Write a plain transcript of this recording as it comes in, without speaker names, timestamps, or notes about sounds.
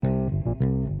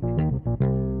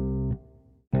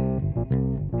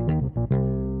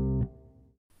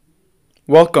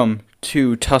Welcome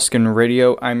to Tuscan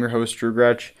Radio. I'm your host, Drew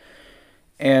Gretsch,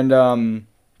 and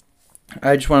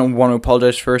I just want to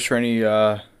apologize first for any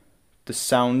the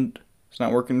sound is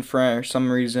not working for some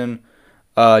reason.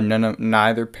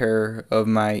 Neither pair of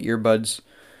my earbuds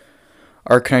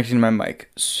are connecting to my mic,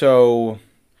 so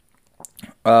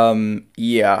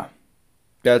yeah,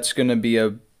 that's gonna be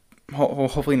a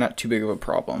hopefully not too big of a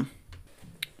problem.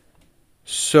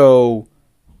 So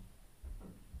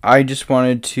I just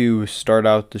wanted to start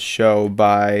out the show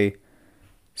by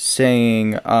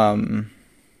saying,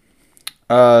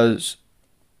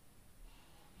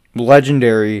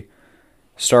 legendary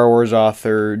Star Wars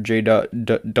author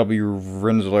J.W.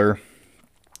 Rinzler,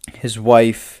 his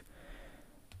wife,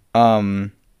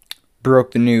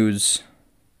 broke the news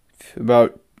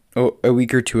about a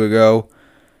week or two ago,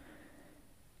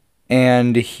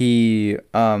 and he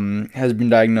has been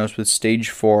diagnosed with stage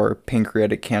 4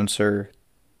 pancreatic cancer.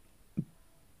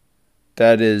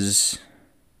 That is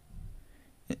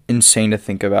insane to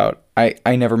think about.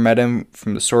 I never met him.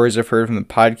 From the stories I've heard, from the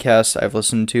podcasts I've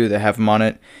listened to that have him on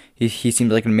it, he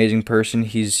seems like an amazing person.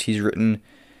 He's written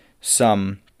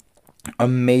some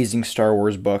amazing Star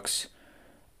Wars books.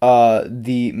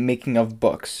 The making of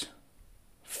books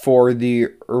for the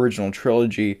original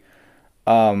trilogy,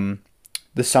 The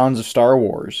Sounds of Star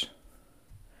Wars.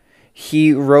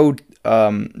 He wrote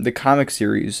the comic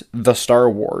series The Star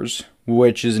Wars,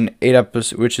 which is an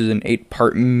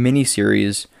 8-part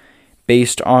miniseries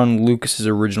based on Lucas's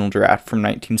original draft from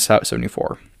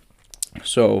 1974.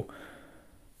 So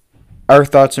our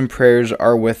thoughts and prayers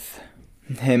are with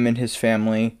him and his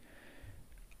family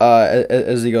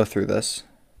as they go through this.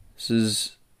 This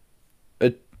is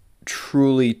a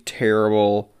truly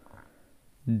terrible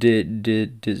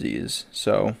disease.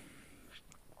 So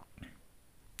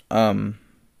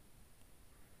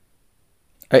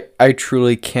I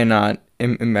truly cannot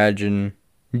imagine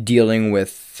dealing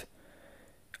with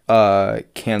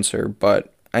cancer,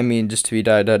 but I mean, just to be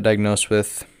diagnosed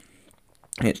with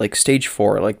it, like stage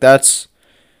 4, like that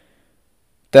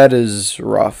is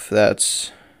rough.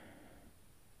 That's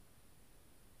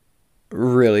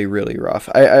really, really rough.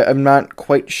 I'm not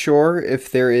quite sure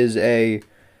if there is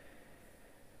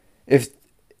if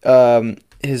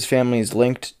his family is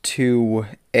linked to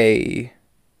a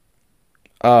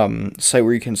site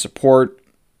where you can support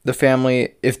the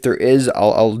family. If there is,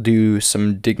 I'll do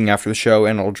some digging after the show,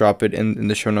 and I'll drop it in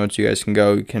the show notes. You guys can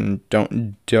go. You can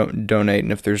don't donate,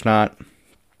 and if there's not,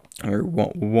 or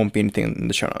won't be anything in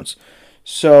the show notes.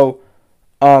 So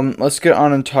let's get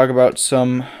on and talk about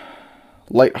some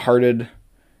lighthearted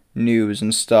news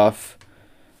and stuff.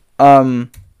 Those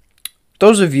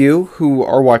of you who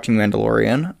are watching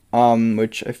Mandalorian,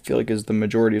 which I feel like is the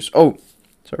majority of... Oh,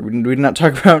 sorry, we did not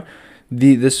talk about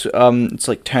it's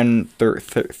like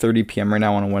 10:30 p.m. right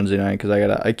now on a Wednesday night, because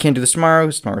I can't do this tomorrow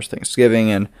because tomorrow's Thanksgiving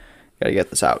and gotta get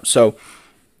this out. So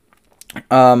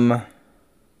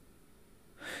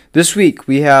this week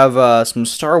we have some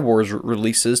Star Wars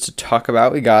releases to talk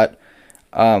about. We got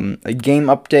a game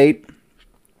update,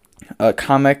 a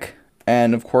comic,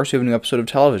 and of course we have a new episode of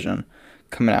television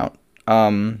coming out.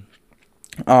 On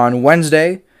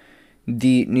Wednesday,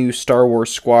 the new Star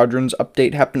Wars Squadrons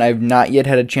update happened. I have not yet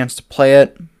had a chance to play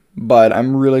it, but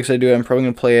I'm really excited to do it. I'm probably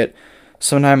going to play it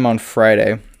sometime on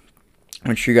Friday,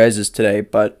 which you guys is today,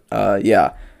 but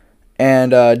yeah.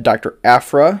 And Dr.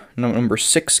 Aphra, number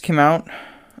 6, came out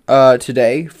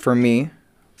today for me,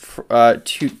 2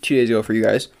 days ago for you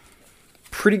guys.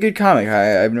 Pretty good comic.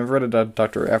 I've never read a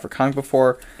Dr. Aphra comic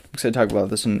before. I'm excited to talk about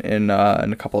this in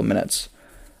a couple of minutes.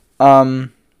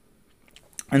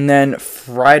 And then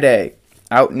Friday,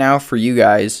 out now for you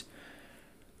guys,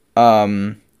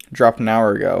 dropped an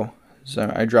hour ago.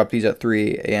 So I dropped these at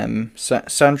 3 a.m.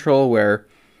 Central, where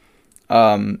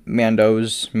Mando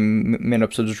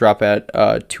episodes drop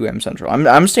at 2 a.m. Central.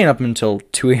 I'm staying up until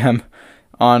 2 a.m.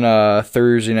 on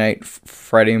Thursday night,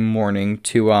 Friday morning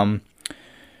to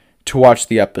watch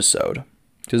the episode,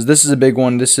 because this is a big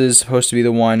one. This is supposed to be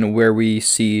the one where we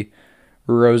see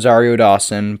Rosario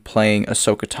Dawson playing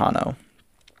Ahsoka Tano.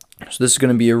 So this is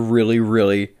going to be a really,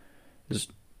 really just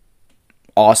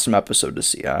awesome episode to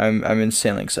see. I'm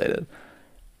insanely excited.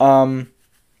 And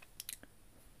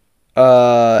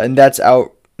that's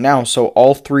out now. So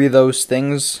all 3 of those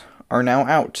things are now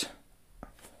out.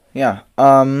 Yeah.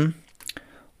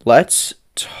 Let's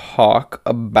talk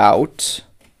about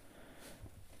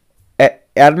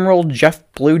Admiral Jeff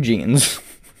Blue Jeans.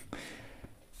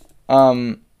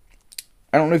 I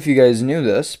don't know if you guys knew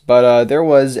this, but there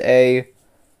was a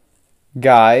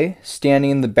guy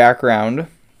standing in the background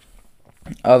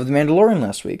of The Mandalorian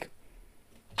last week.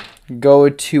 Go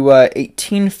to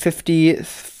 1854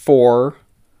 4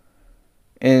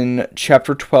 in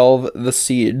Chapter 12, The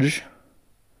Siege.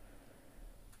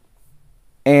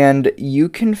 And you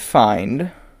can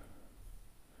find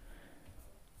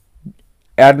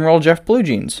Admiral Jeff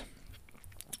Bluejeans,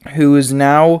 who is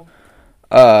now,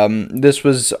 this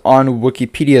was on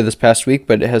Wikipedia this past week,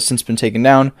 but it has since been taken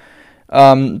down.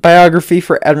 Biography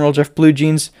for Admiral Jeff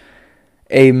Bluejeans,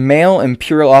 a male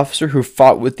imperial officer who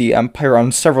fought with the Empire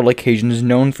on several occasions,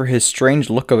 known for his strange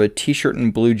look of a t-shirt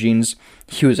and blue jeans.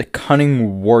 He was a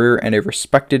cunning warrior and a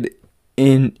respected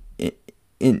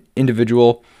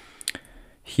individual.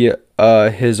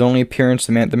 His only appearance,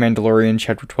 The Mandalorian,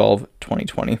 Chapter 12,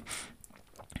 2020.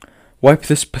 Wipe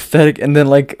this pathetic, and then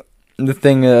like the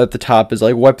thing at the top is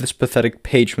like, wipe this pathetic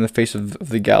page from the face of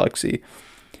the galaxy.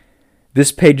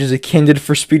 This page is a candidate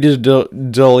for speed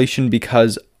deletion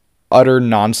because utter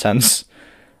nonsense.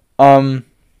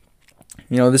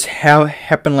 This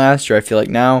happened last year. I feel like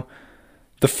now,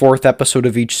 the 4th episode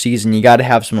of each season, you got to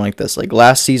have something like this. Like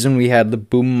last season, we had the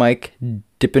boom mic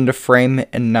dip into frame,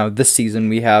 and now this season,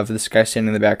 we have this guy standing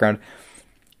in the background.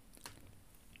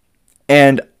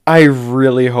 And I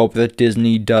really hope that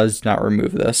Disney does not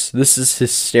remove this. This is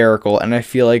hysterical, and I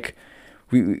feel like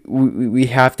we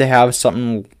have to have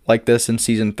something like this in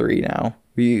season 3 now.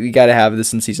 We got to have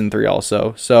this in season 3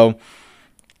 also. So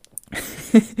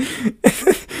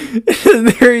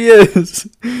there he is.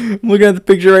 I'm looking at the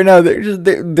picture right now. There's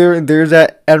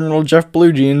that Admiral Jeff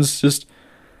Bluejeans just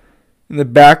in the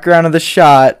background of the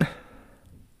shot,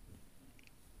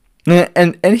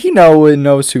 and he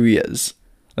knows who he is.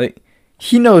 Like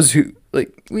he knows who.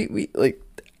 Like we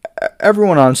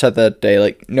everyone on set that day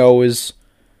like knows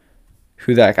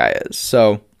who that guy is.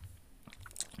 So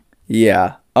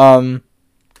yeah.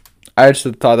 I just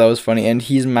thought that was funny, and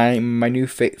he's my new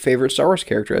favorite Star Wars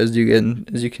character, as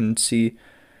you can see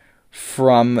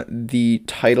from the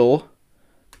title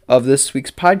of this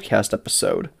week's podcast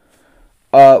episode.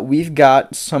 We've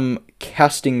got some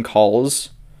casting calls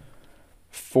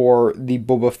for the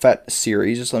Boba Fett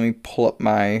series. Just let me pull up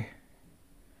my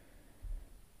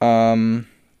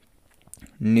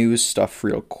news stuff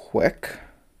real quick.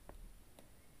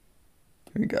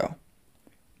 Here we go.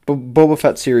 Boba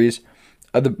Fett series.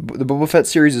 The Boba Fett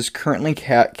series is currently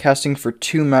casting for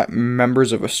 2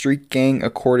 members of a street gang,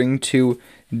 according to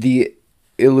the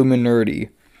Illuminati.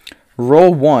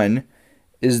 Role 1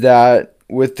 is that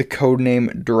with the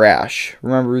codename Drash.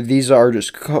 Remember, these are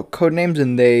just code names,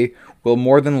 and they will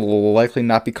more than likely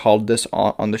not be called this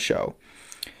on the show.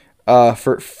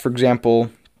 For example,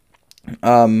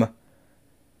 for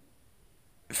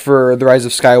The Rise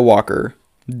of Skywalker,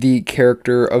 the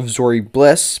character of Zori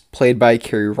Bliss, played by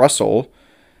Kerry Russell,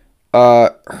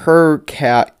 her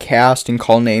cast and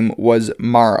call name was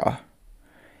Mara.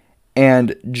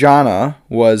 And Jana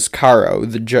was Caro.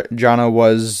 Jana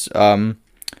was the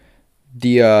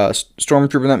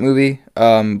stormtrooper in that movie,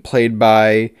 played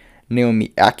by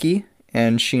Naomi Aki.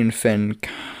 And she and Finn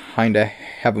kind of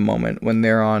have a moment when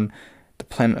they're on the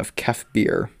planet of Kef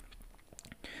Bir.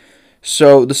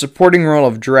 So the supporting role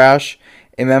of Drash,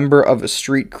 a member of a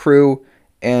street crew,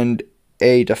 and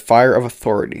a defier of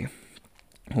authority.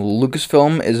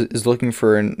 Lucasfilm is looking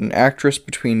for an actress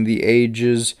between the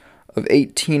ages of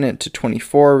 18 to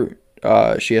 24.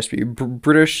 She has to be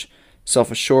British,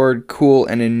 self-assured, cool,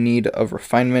 and in need of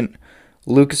refinement.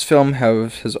 Lucasfilm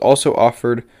has also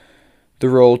offered the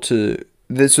role to...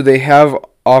 So they have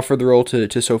offered the role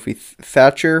to Sophie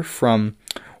Thatcher from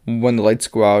When the Lights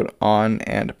Go Out on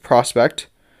and Prospect.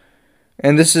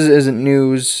 And this isn't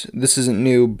news. This isn't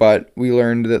new, but we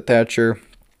learned that Thatcher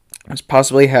is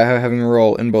possibly having a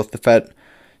role in both the Fett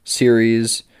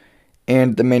series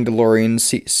and The Mandalorian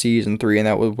season 3, and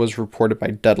that was reported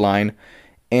by Deadline.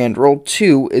 And role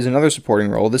 2 is another supporting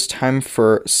role, this time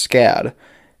for Scad,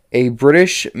 a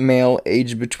British male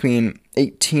aged between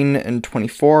 18 and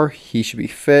 24. He should be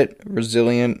fit,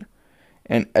 resilient,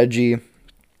 and edgy.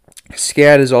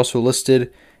 Scad is also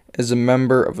listed as a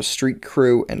member of a street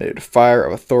crew and a defier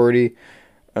of authority.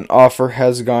 An offer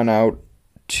has gone out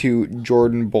to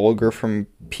Jordan Bolger from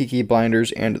Peaky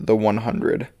Blinders and The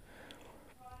 100.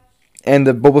 And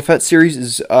the Boba Fett series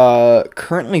is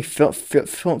currently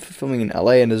filming in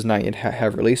LA and does not yet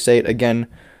have release date. Again,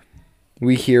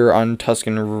 we here on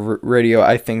Tuscan Radio,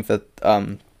 I think that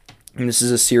this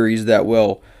is a series that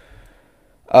will...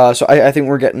 So I think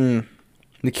we're getting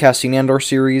the Cassian Andor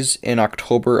series in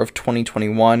October of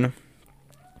 2021.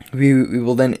 We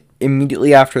will then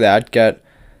immediately after that get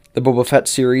the Boba Fett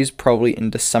series probably in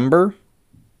December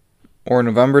or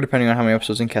November, depending on how many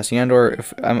episodes in Cassian Andor.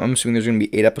 I'm assuming there's going to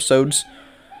be 8 episodes.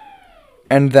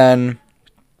 And then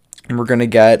we're going to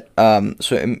get...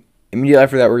 So immediately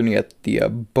after that, we're gonna get the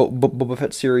Boba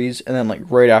Fett series, and then like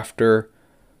right after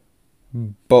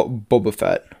Boba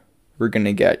Fett, we're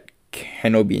gonna get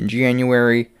Kenobi in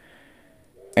January,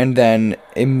 and then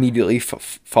immediately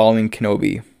following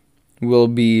Kenobi will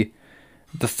be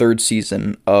the third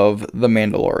season of The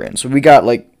Mandalorian. So we got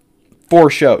like 4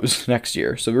 shows next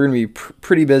year, so we're gonna be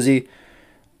pretty busy.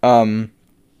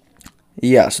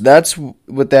 Yeah, so that's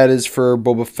what that is for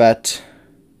Boba Fett.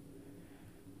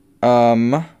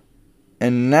 And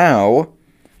now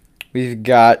we've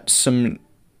got some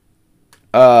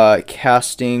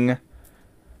casting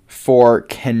for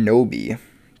Kenobi.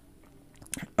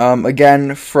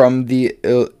 Again, from the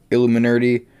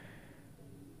Illuminati.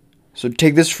 So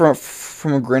take this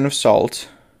from a grain of salt.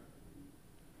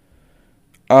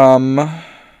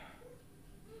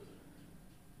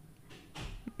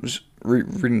 Just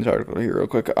reading this article here real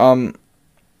quick.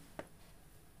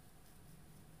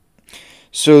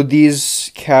 So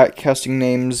these casting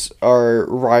names are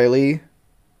Riley,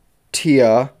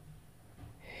 Tia,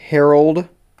 Harold,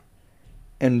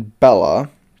 and Bella.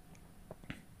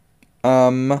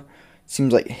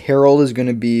 Seems like Harold is going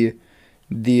to be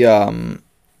the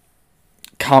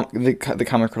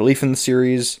comic relief in the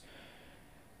series.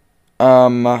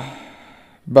 Bella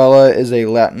is a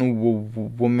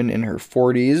Latin woman in her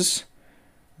 40s.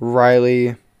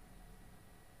 Riley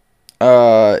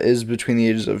is between the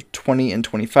ages of 20 and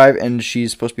 25, and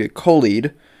she's supposed to be a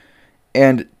co-lead.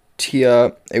 And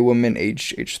Tia, a woman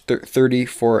aged 30,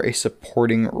 for a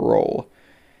supporting role.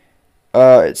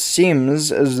 It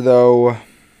seems as though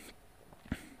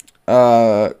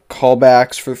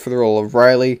callbacks for the role of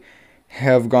Riley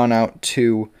have gone out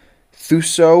to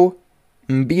Thuso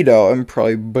Mbido, I'm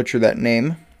probably butchered that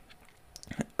name,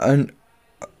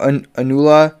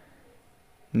 Anula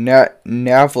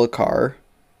Navlikar,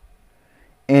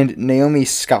 and Naomi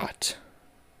Scott.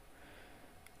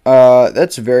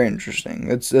 That's very interesting.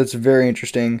 That's very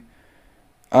interesting.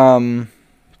 And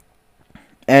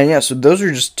yeah, so those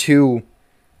are just 2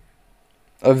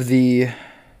 of the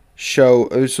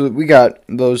show. So we got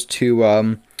those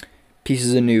 2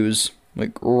 pieces of news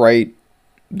like right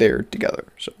there together.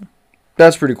 So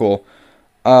that's pretty cool.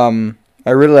 I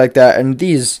really like that. And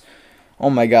these, oh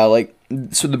my god, like,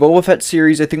 so the Boba Fett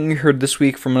series, I think we heard this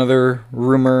week from another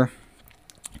rumor,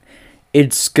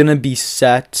 it's gonna be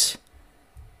set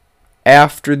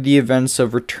after the events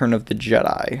of Return of the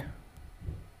Jedi.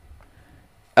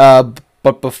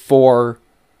 But before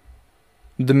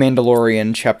The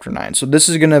Mandalorian Chapter 9. So this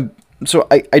is gonna, so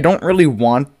I don't really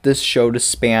want this show to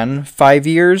span 5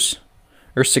 years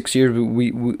or 6 years. We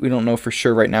don't know for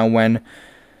sure right now when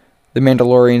The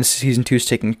Mandalorian Season 2 is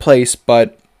taking place,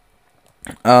 but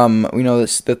we know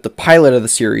that the pilot of the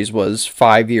series was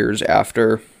 5 years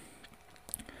after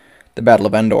the Battle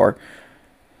of Endor.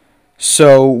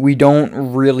 So we don't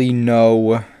really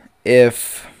know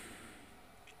if...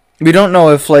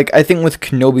 like, I think with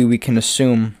Kenobi we can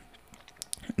assume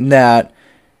that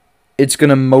it's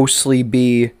going to mostly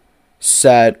be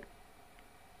set,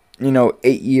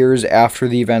 8 years after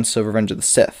the events of Revenge of the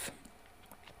Sith.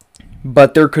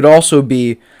 But there could also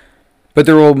be... But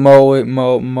there will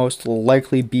most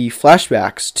likely be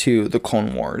flashbacks to the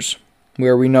Clone Wars,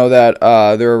 where we know that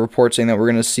there are reports saying that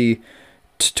we're going to see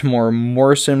Temuera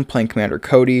Morrison playing Commander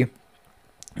Cody,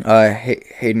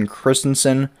 Hayden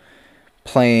Christensen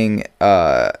playing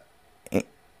Anakin,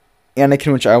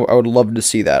 which I would love to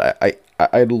see that.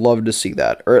 I'd love to see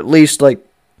that, or at least like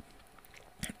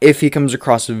if he comes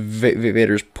across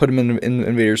Vader's, put him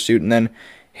in Vader's suit, and then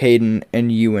Hayden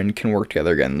and Ewan can work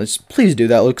together again. Please do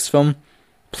that, Lucasfilm.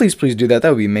 Please do that. That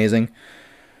would be amazing.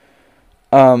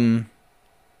 But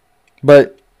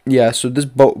yeah, so this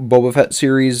Boba Fett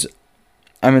series,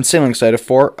 I'm insanely excited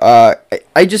for.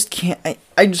 I just can't.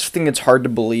 I just think it's hard to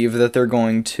believe that they're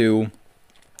going to.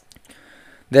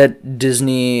 That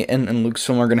Disney and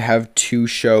Lucasfilm are going to have 2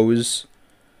 shows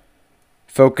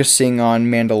focusing on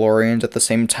Mandalorians at the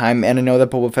same time. And I know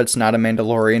that Boba Fett's not a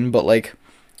Mandalorian, but like,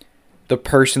 the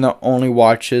person that only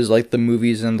watches like the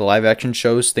movies and the live action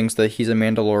shows thinks that he's a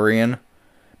Mandalorian.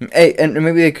 Hey, and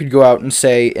maybe they could go out and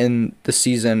say in the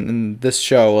season, in this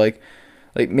show, like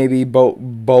maybe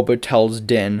Boba tells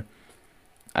Din,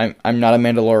 I'm not a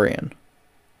Mandalorian.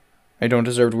 I don't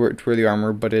deserve to wear the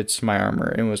armor, but it's my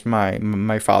armor. It was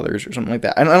my father's, or something like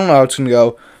that. I don't know how it's gonna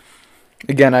go.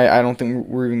 Again, I don't think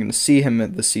we're even gonna see him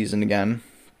this season again.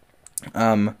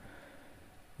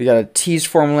 We got a tease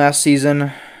for him last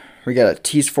season. We got a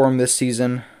tease for him this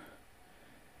season.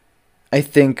 I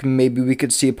think maybe we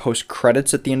could see a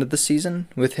post-credits at the end of the season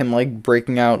with him like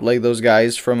breaking out like those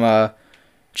guys from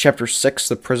Chapter 6,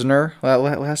 The Prisoner,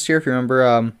 last year. If you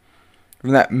remember, from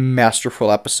that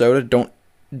masterful episode. Don't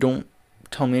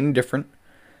tell me any different.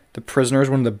 The Prisoner is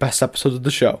one of the best episodes of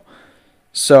the show.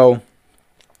 So,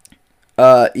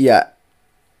 yeah,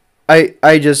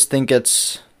 I just think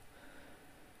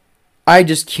I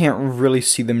just can't really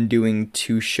see them doing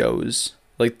two shows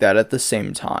like that at the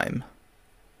same time.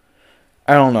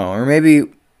 I don't know, or maybe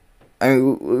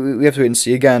we have to wait and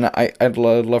see. Again, I'd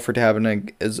love for it to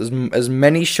happen as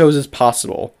many shows as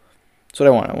possible. That's what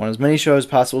I want. I want as many shows as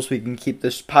possible so we can keep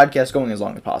this podcast going as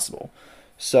long as possible.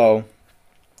 So,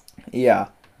 yeah.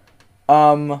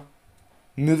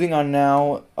 Moving on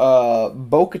now.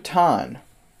 Bo-Katan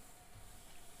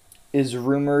is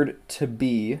rumored to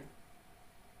be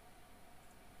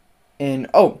in.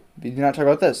 Oh, we did not talk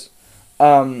about this.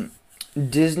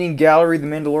 Disney Gallery The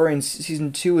Mandalorian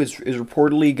Season 2 is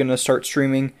reportedly going to start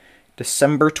streaming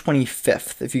December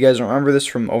 25th. If you guys remember this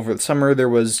from over the summer, there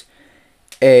was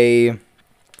a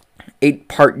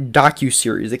 8-part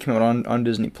docuseries that came out on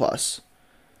Disney Plus.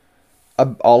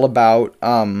 All about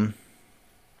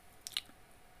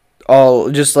all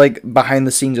just like behind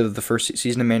the scenes of the first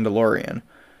season of Mandalorian.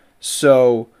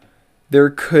 So there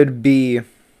could be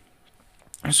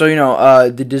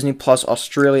the Disney Plus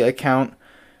Australia account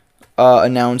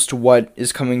announced what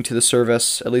is coming to the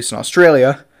service, at least in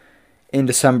Australia, in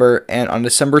December. And on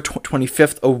December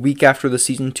 25th, a week after the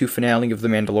Season 2 finale of The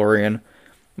Mandalorian,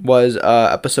 was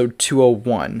episode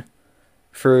 201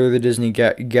 for the Disney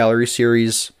Gallery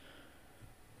series.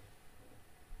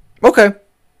 Okay.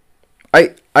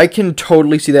 I can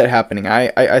totally see that happening.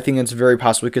 I think it's very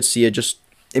possible we could see it just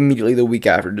immediately the week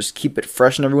after. Just keep it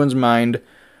fresh in everyone's mind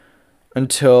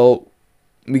until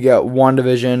we get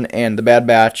WandaVision and The Bad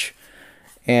Batch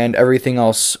and everything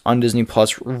else on Disney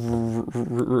Plus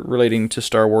relating to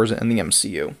Star Wars and the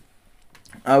MCU.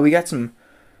 We got some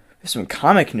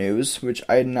comic news, which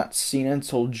I had not seen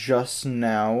until just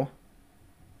now.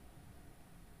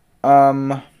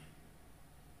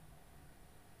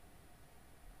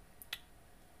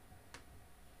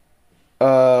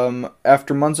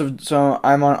 After months of... So,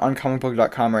 I'm on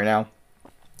comicbook.com right now.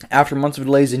 After months of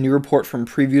delays, a new report from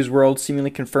Previews World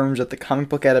seemingly confirms that the comic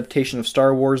book adaptation of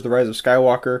Star Wars The Rise of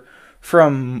Skywalker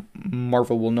from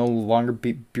Marvel will no longer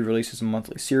be released as a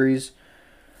monthly series.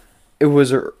 It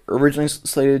was originally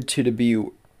slated to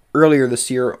debut earlier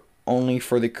this year, only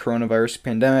for the coronavirus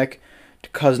pandemic, to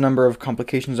cause a number of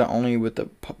complications not only with the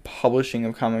publishing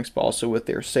of comics, but also with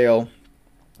their sale,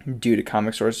 due to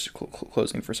comic stores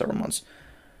closing for several months.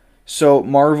 So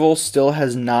Marvel still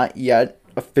has not yet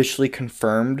officially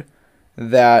confirmed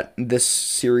that this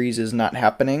series is not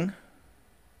happening.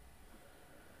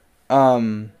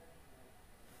 But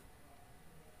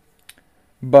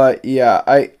yeah,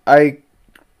 I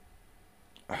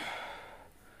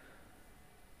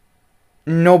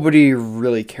nobody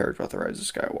really cared about The Rise of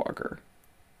Skywalker.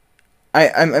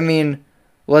 I mean,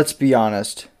 let's be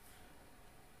honest.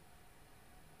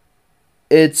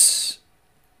 It's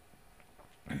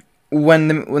when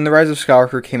the Rise of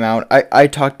Skywalker came out, I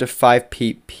talked to 5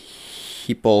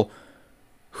 people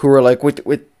who were like,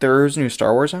 wait, there's new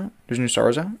Star Wars out? There's new Star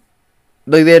Wars out?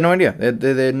 Like, they had no idea.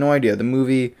 They had no idea. The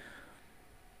movie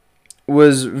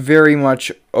was very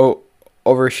much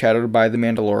overshadowed by The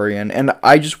Mandalorian, and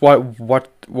I just watched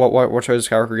Rise of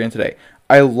Skywalker again today.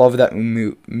 I love that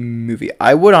movie.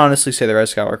 I would honestly say The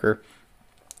Rise of Skywalker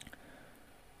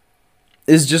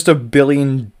is just a $1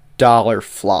 billion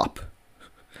flop.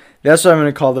 That's what I'm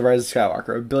going to call The Rise of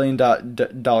Skywalker, a $1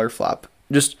 billion flop.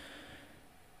 Just...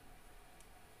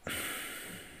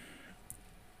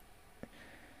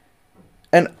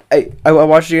 And I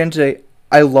watched it again today.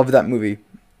 I love that movie.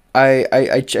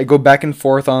 I go back and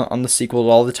forth on the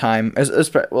sequel all the time.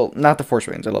 Well, not The Force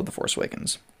Awakens. I love The Force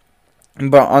Awakens.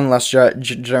 But on Last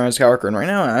Jedi Rise of Skywalker, and right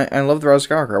now, I love The Rise of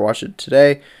Skywalker. I watched it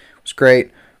today. It was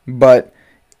great. But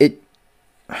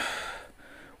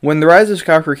when The Rise of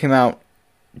Skywalker came out,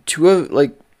 two of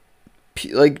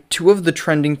the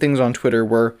trending things on Twitter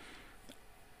were,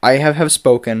 I have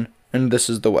spoken, and this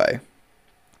is the way.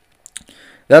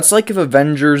 That's like if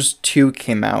Avengers 2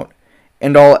 came out,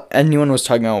 and all anyone was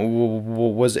talking about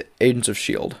was Agents of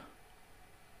S.H.I.E.L.D.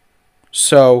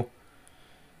 So,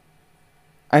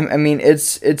 I mean,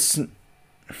 it's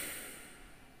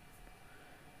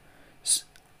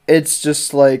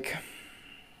just like,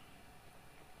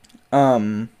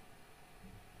 I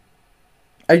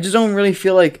just don't really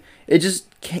feel like it just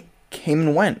came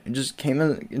and went. It just came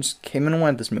and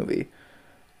went, this movie.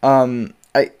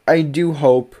 I do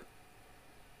hope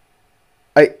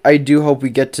we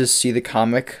get to see the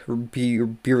comic be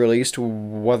released,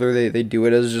 whether they do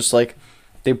it as just like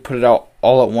they put it out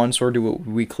all at once or do it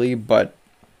weekly, but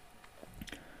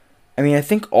I mean, I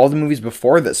think all the movies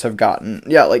before this have gotten,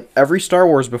 yeah, like every Star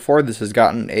Wars before this has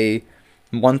gotten a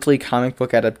monthly comic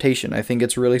book adaptation. I think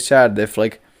it's really sad if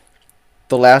like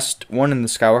the last one in the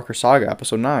Skywalker Saga,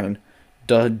 Episode 9,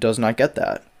 does not get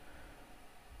that.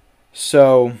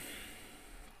 So,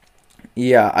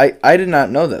 yeah, I did not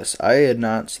know this. I had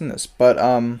not seen this. But,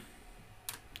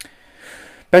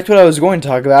 back to what I was going to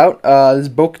talk about, this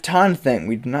Bo-Katan thing.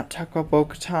 We did not talk about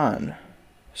Bo-Katan.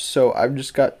 So, I've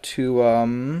just got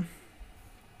to,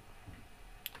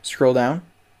 scroll down.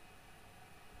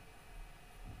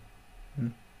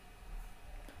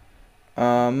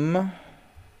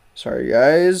 Sorry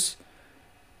guys.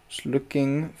 Just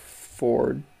looking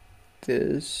for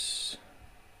this.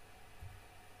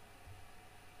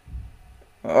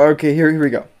 Okay, here we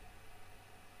go.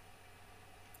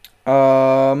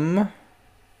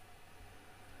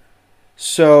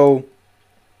 So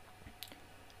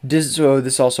this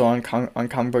is also on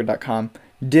comicbook.com.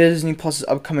 Disney Plus's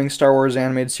upcoming Star Wars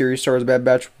animated series, Star Wars Bad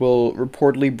Batch, will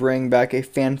reportedly bring back a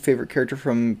fan favorite character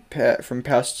from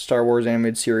past Star Wars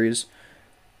animated series,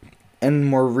 and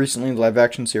more recently the live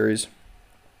action series.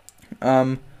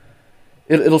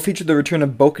 It'll feature the return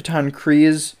of Bo-Katan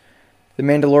Kryze, the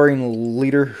Mandalorian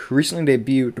leader who recently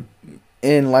debuted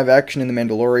in live action in The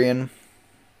Mandalorian.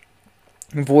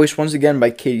 Voiced once again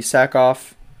by Katie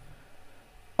Sackhoff.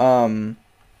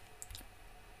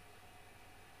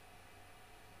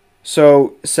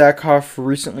 So Sackhoff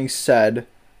recently said,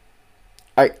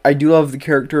 I do love the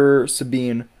character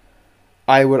Sabine.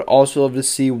 I would also love to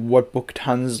see what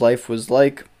Bo-Katan's life was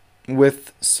like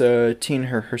with Satine,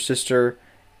 her sister,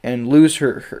 and lose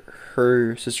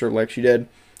her sister like she did.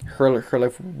 Her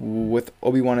life with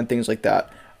Obi-Wan and things like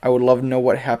that. I would love to know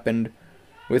what happened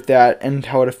with that and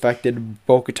how it affected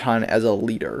Bo-Katan as a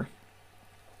leader.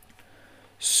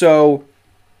 So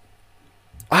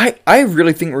I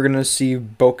really think we're going to see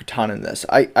Bo-Katan in this.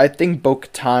 I think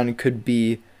Bo-Katan could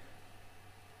be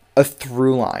a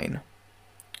through line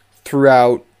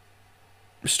throughout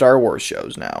Star Wars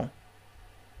shows now.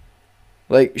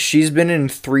 Like, she's been in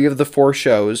 3 of the 4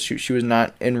 shows. She was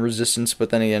not in Resistance, but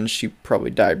then again, she probably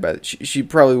died by... She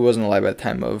probably wasn't alive at the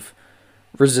time of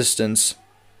Resistance.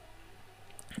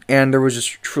 And there was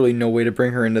just truly no way to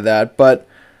bring her into that. But,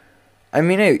 I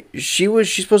mean, hey,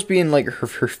 she's supposed to be in, like, her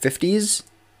 50s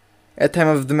at the time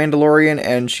of The Mandalorian,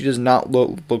 and she does not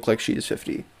look like she is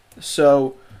 50.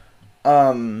 So,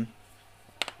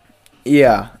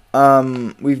 yeah.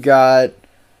 We've got...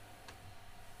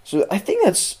 So, I think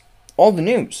that's all the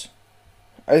news.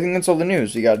 I think that's all the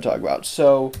news we got to talk about.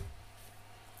 So,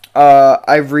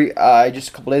 I just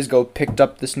a couple days ago picked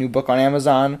up this new book on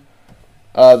Amazon,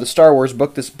 the Star Wars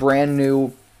book, this brand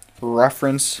new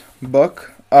reference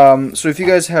book. So if you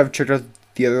guys have checked out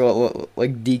the other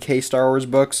like DK Star Wars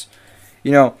books,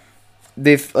 you know,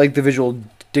 they've like the visual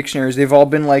dictionaries. They've all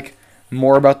been like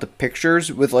more about the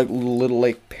pictures with like little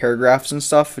like paragraphs and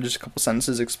stuff, just a couple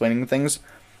sentences explaining things.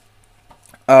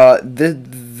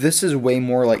 This is way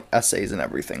more like essays and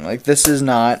everything. Like, this is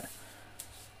not,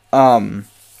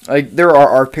 like, there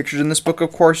are pictures in this book,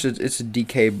 of course. It's a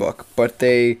DK book, but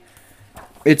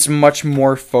it's much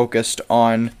more focused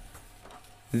on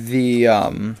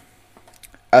the,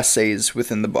 essays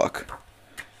within the book.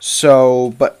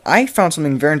 So, but I found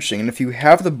something very interesting, and if you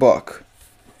have the book,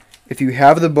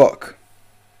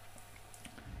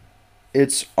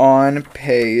 it's on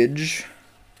page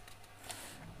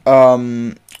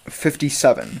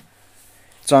 57.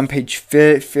 It's on page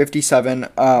 57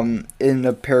 in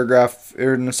a paragraph,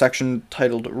 or in a section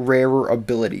titled Rarer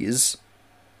Abilities.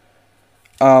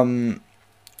 And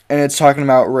it's talking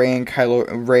about Rey and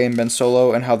Ben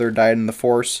Solo and how they're died in the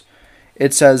Force.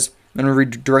 It says, I'm going to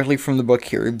read directly from the book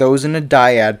here. Those in a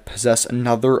dyad possess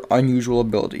another unusual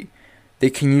ability. They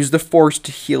can use the Force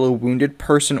to heal a wounded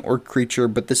person or creature,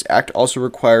 but this act also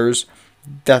requires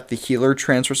that the healer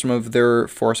transfer some of their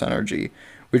Force energy,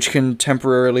 which can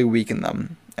temporarily weaken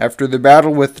them. After the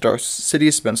battle with Darth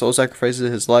Sidious, Ben Solo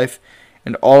sacrifices his life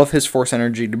and all of his Force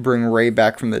energy to bring Rey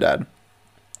back from the dead.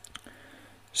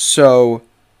 So,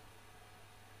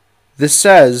 this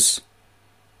says,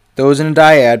 those in a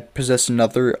dyad possess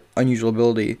another unusual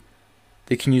ability.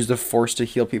 They can use the Force to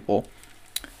heal people.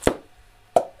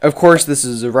 Of course, this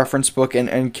is a reference book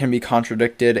and can be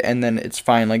contradicted, and then it's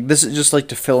fine. Like, this is just like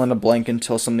to fill in a blank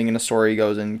until something in a story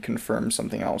goes and confirms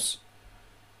something else.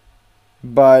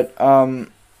 But,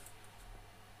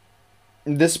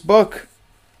 this book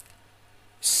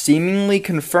seemingly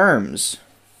confirms,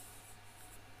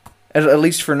 at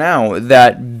least for now,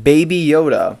 that Baby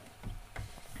Yoda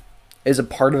is a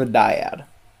part of a dyad.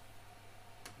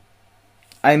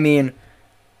 I mean,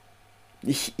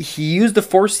 he used the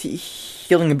Force.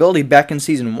 healing ability back in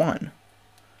season 1.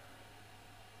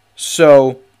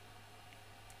 So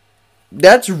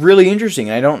that's really interesting.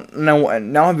 I don't know.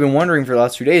 Now I've been wondering for the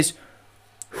last 2 days,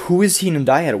 who is he in a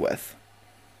dyad with?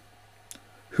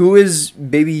 Who is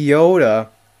Baby Yoda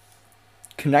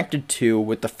connected to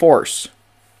with the Force?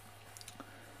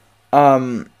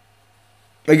 Again,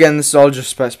 this is all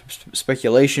just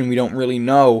speculation. We don't really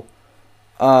know.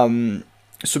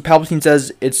 So Palpatine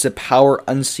says it's a power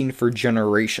unseen for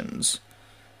generations,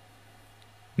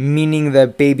 meaning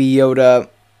that Baby Yoda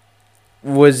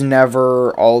was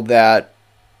never all that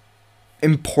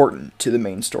important to the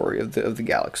main story of the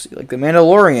galaxy. Like, the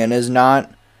Mandalorian is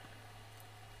not.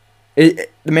 The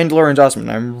Mandalorian's awesome,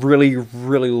 and I'm really,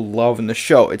 really loving the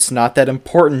show. It's not that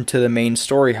important to the main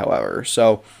story, however.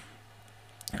 So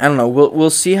I don't know. We'll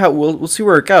see how we'll see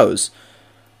where it goes.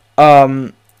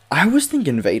 I was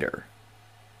thinking Vader.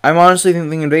 I'm honestly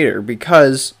thinking Vader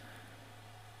because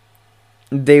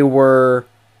they were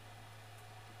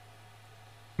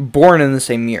born in the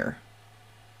same year.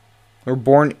 Or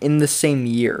born in the same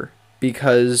year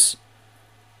because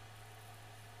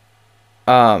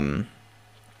 50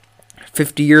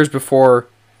 years before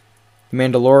The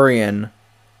Mandalorian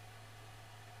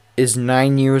is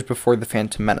 9 years before The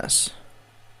Phantom Menace.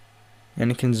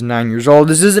 Anakin's 9 years old.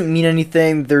 This doesn't mean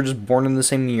anything. They're just born in the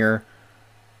same year.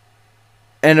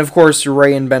 And of course,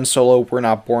 Rey and Ben Solo were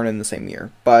not born in the same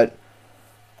year. But,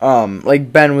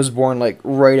 like, Ben was born, like,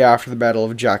 right after the Battle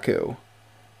of Jakku.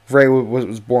 Rey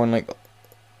was born, like,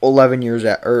 11 years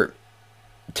or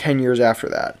 10 years after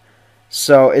that.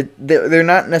 So, they're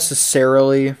not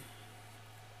necessarily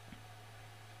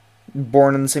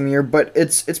born in the same year, but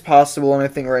it's possible, and I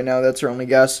think right now that's our only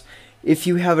guess. If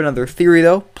you have another theory,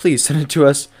 though, please send it to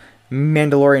us,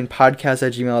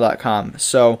 mandalorianpodcast@gmail.com.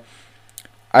 So,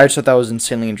 I just thought that was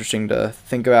insanely interesting to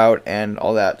think about and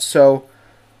all that. So,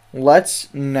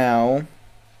 let's now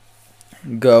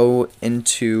go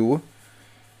into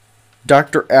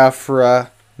Dr.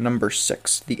 Aphra number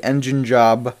 6, the engine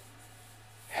job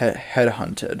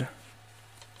headhunted.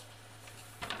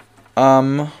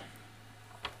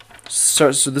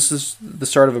 So this is the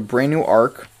start of a brand new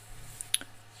arc.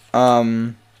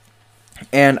 And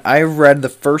I read the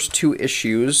first 2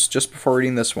 issues just before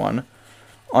reading this one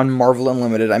on Marvel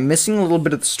Unlimited. I'm missing a little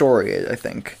bit of the story, I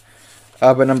think.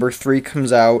 But number 3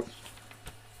 comes out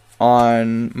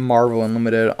on Marvel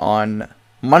Unlimited on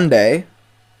Monday.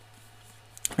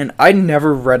 And I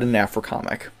never read an Aphra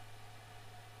comic.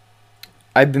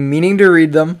 I've been meaning to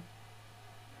read them.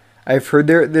 I've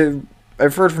heard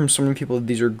I've heard from so many people that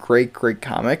these are great, great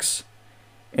comics.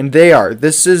 And they are.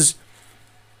 This is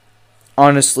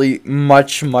honestly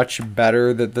much, much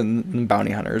better than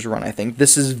Bounty Hunters run, I think.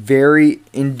 This is very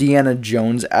Indiana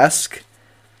Jones-esque.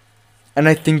 And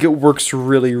I think it works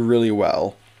really, really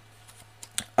well.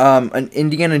 An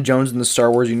Indiana Jones in the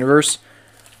Star Wars universe.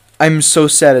 I'm so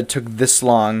sad it took this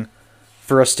long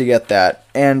for us to get that.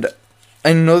 And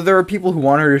I know there are people who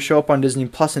want her to show up on Disney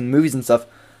Plus in movies and stuff.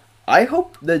 I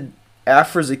hope that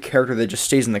Aphra's a character that just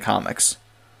stays in the comics,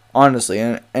 honestly.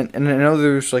 And I know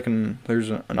there's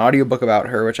an audiobook about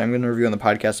her, which I'm going to review on the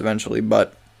podcast eventually,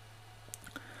 but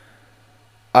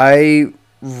I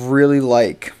really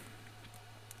like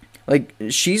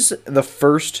she's the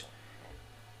first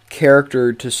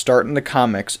character to start in the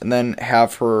comics and then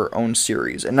have her own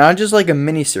series. And not just like a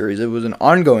mini series, it was an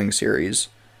ongoing series.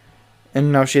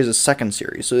 And now she has a second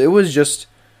series. So it was just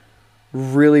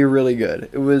really, really good.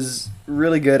 It was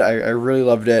really good. I really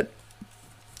loved it.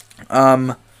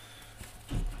 So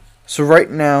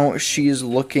right now she's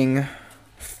looking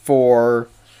for,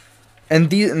 and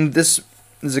this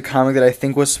is a comic that I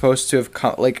think was supposed to have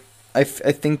come, like, I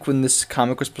think when this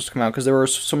comic was supposed to come out, because there were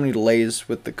so many delays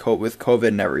with with COVID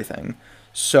and everything.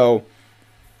 So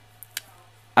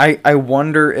I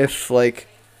wonder if like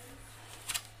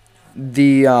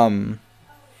the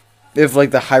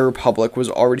High Republic was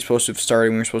already supposed to have started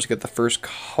and we were supposed to get the first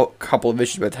couple of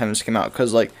issues by the time this came out,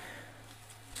 because like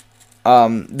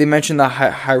they mentioned the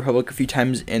High Republic a few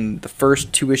times in the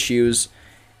first 2 issues,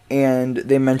 and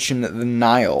they mentioned the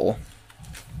Nile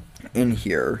in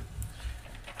here.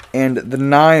 And the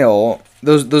Nile,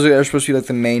 those are supposed to be like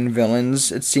the main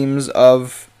villains, it seems,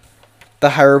 of the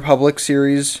High Republic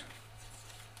series.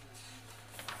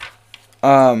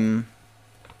 But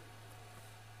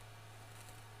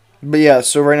yeah,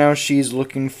 so right now she's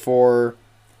looking for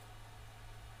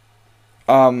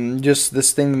just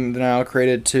this thing that Nile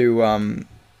created to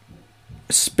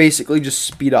basically just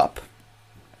speed up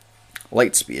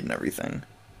light speed and everything.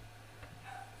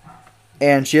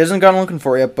 And she hasn't gone looking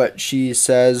for it yet, but she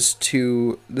says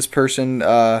to this person,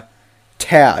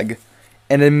 tag.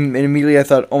 and immediately I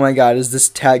thought, oh my god, is this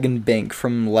Tagan Bank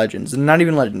from Legends? And not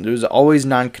even Legends, it was always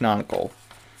non-canonical.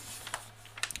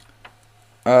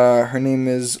 Her name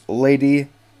is Lady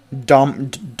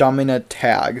Domina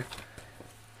Tag.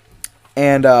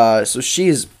 And so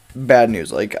she's bad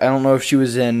news. Like, I don't know if she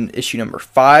was in issue number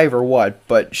 5 or what,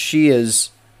 but she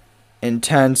is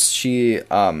intense. She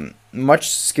much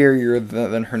scarier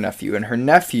than her nephew, and her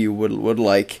nephew would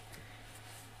like.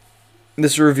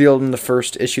 This is revealed in the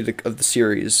first issue of the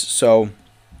series, so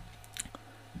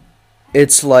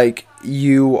it's like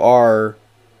you are.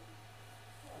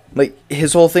 Like,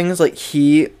 his whole thing is like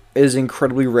he is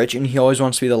incredibly rich, and he always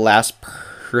wants to be the last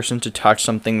person to touch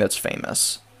something that's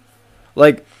famous.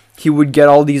 Like, he would get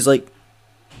all these like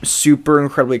super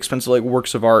incredibly expensive like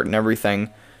works of art and everything,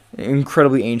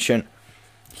 incredibly ancient.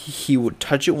 He would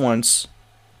touch it once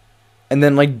and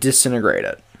then like disintegrate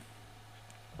it.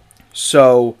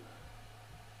 So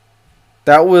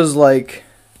that was like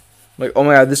oh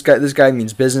my god, this guy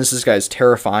means business. This guy's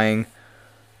terrifying.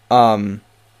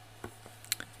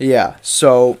 Yeah,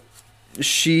 so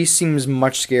she seems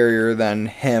much scarier than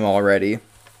him already.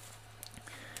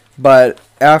 But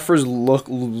Aphra's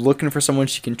looking for someone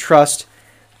she can trust.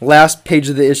 Last page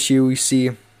of the issue, we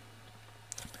see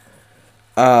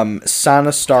Sana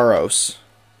Staros.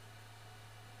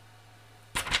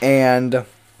 And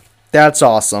that's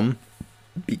awesome.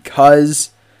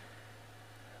 Because,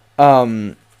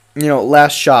 Last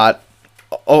Shot,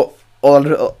 a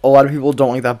lot of people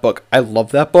don't like that book. I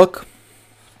love that book.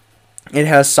 It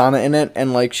has Sana in it,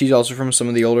 and like she's also from some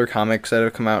of the older comics that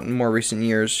have come out in more recent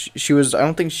years. I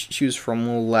don't think she was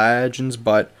from Legends,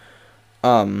 but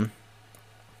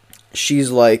she's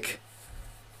like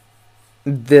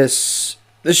this.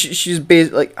 She's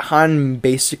like Han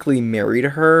basically married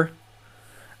her,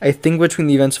 I think, between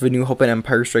the events of A New Hope and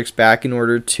Empire Strikes Back, in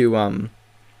order to in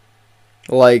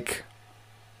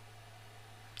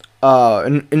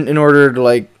order to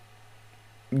like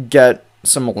get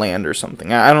some land or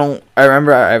something. I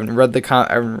remember I haven't read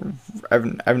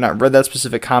I've not read that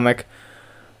specific comic,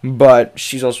 but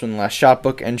she's also in the Last Shot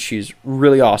book, and she's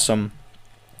really awesome.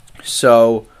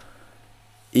 So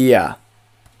yeah,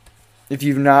 if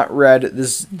you've not read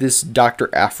this Dr.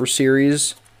 Aphra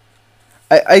series,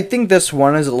 I think this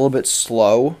one is a little bit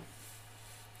slow,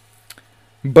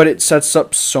 but it sets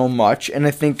up so much, and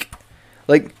I think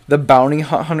like the bounty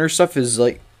hunter stuff is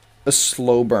like a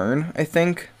slow burn, I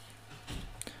think.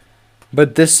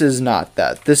 But this is not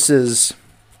that. This is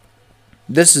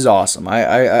awesome.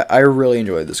 I really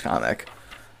enjoyed this comic.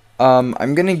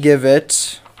 I'm gonna give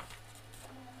it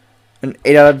an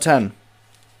 8 out of 10.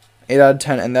 8 out of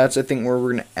 10, and that's, I think, where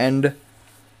we're gonna end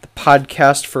the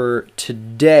podcast for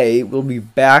today. We'll be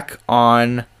back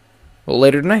on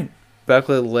later tonight.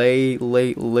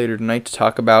 Later tonight to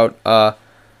talk about The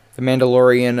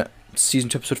Mandalorian Season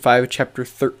 2, Episode 5, Chapter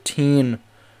 13.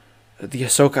 The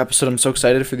Ahsoka episode. I'm so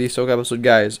excited for the Ahsoka episode,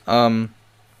 guys. And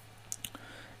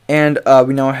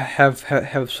we now have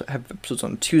episodes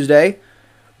on Tuesday.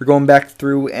 We're going back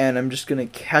through, and I'm just gonna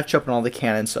catch up on all the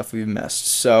canon stuff we've missed.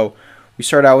 So we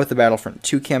start out with the Battlefront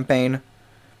 2 campaign,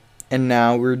 and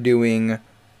now we're doing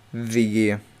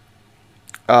the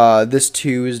this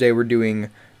Tuesday we're doing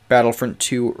Battlefront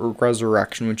 2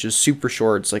 Resurrection, which is super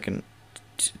short. It's like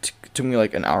took me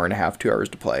like an hour and a half, 2 hours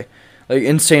to play, like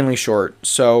insanely short.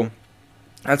 So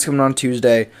that's coming on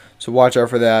Tuesday, so watch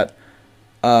out for that.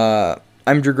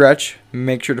 I'm Drew Gretsch.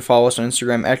 Make sure to follow us on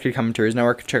Instagram at Kid Commentaries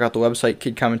Network. Check out the website,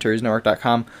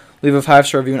 kidcommentariesnetwork.com. Leave a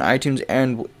 5-star review on iTunes,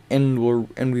 and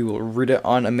we will read it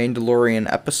on a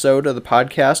Mandalorian episode of the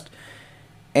podcast.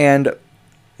 And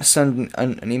send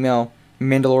an email,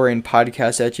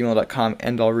 mandalorianpodcast@gmail.com,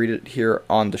 and I'll read it here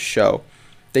on the show.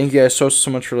 Thank you guys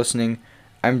so much for listening.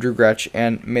 I'm Drew Gretsch,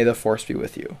 and may the Force be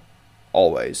with you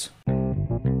always.